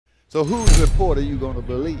So whose report are you going to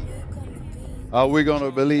believe? Are we going to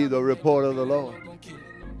believe the report of the Lord?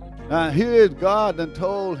 Now here is God and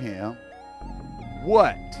told him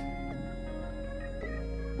what?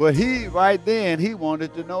 But he, right then, he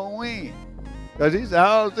wanted to know when. Because he said,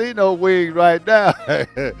 I don't see no wings right now.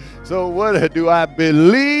 So what, do I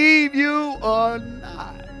believe you or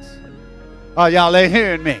not? Oh, y'all ain't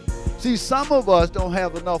hearing me. See, some of us don't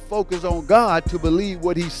have enough focus on God to believe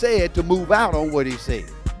what he said, to move out on what he said.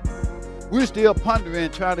 We're still pondering,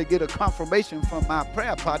 trying to get a confirmation from my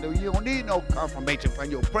prayer partner. You don't need no confirmation from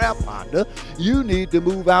your prayer partner. You need to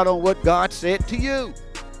move out on what God said to you.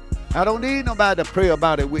 I don't need nobody to pray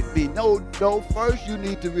about it with me. No, first you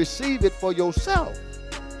need to receive it for yourself.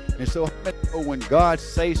 And so when God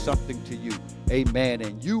says something to you, amen,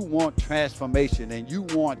 and you want transformation and you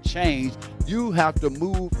want change, you have to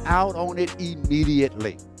move out on it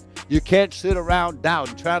immediately. You can't sit around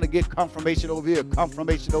doubting, trying to get confirmation over here,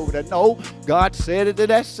 confirmation over there. No, God said it, and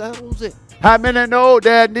that settles it. How many know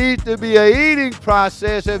there needs to be an eating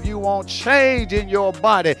process if you want change in your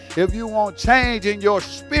body? If you want change in your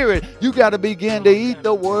spirit, you got to begin to eat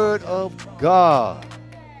the word of God.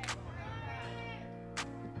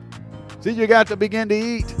 See, you got to begin to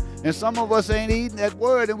eat. And some of us ain't eating that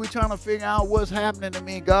word, and we're trying to figure out what's happening to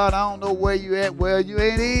me. God, I don't know where you at. Well, you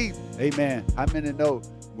ain't eating. Amen. How many know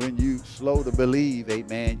when you slow to believe,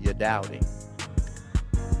 amen, you're doubting?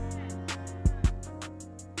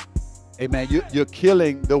 Amen. You're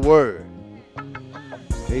killing the word.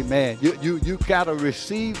 Amen. You got to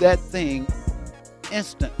receive that thing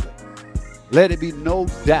instantly. Let it be no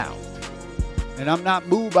doubt. And I'm not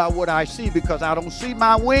moved by what I see because I don't see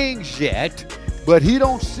my wings yet. But he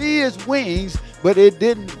don't see his wings, but it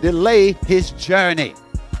didn't delay his journey.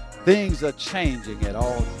 Things are changing at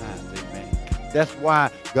all times. Amen. That's why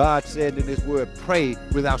God said in his word, pray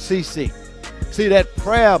without ceasing. See, that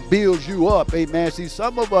prayer builds you up, amen. See,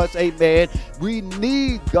 some of us, amen, we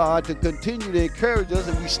need God to continue to encourage us,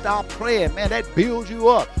 and we stop praying. Man, that builds you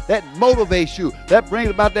up. That motivates you. That brings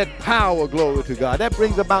about that power, glory to God. That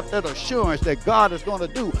brings about that assurance that God is going to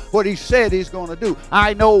do what he said he's going to do.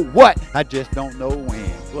 I know what, I just don't know when.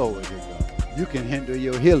 Glory to God. You can hinder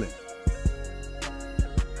your healing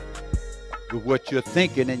with what you're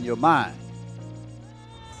thinking in your mind.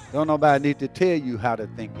 Don't nobody need to tell you how to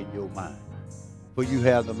think in your mind. For you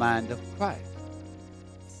have the mind of Christ.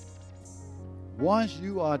 Once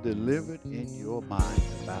you are delivered in your mind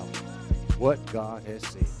about what God has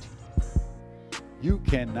said to you, you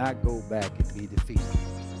cannot go back and be defeated.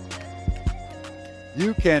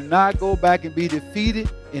 You cannot go back and be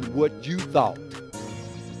defeated in what you thought.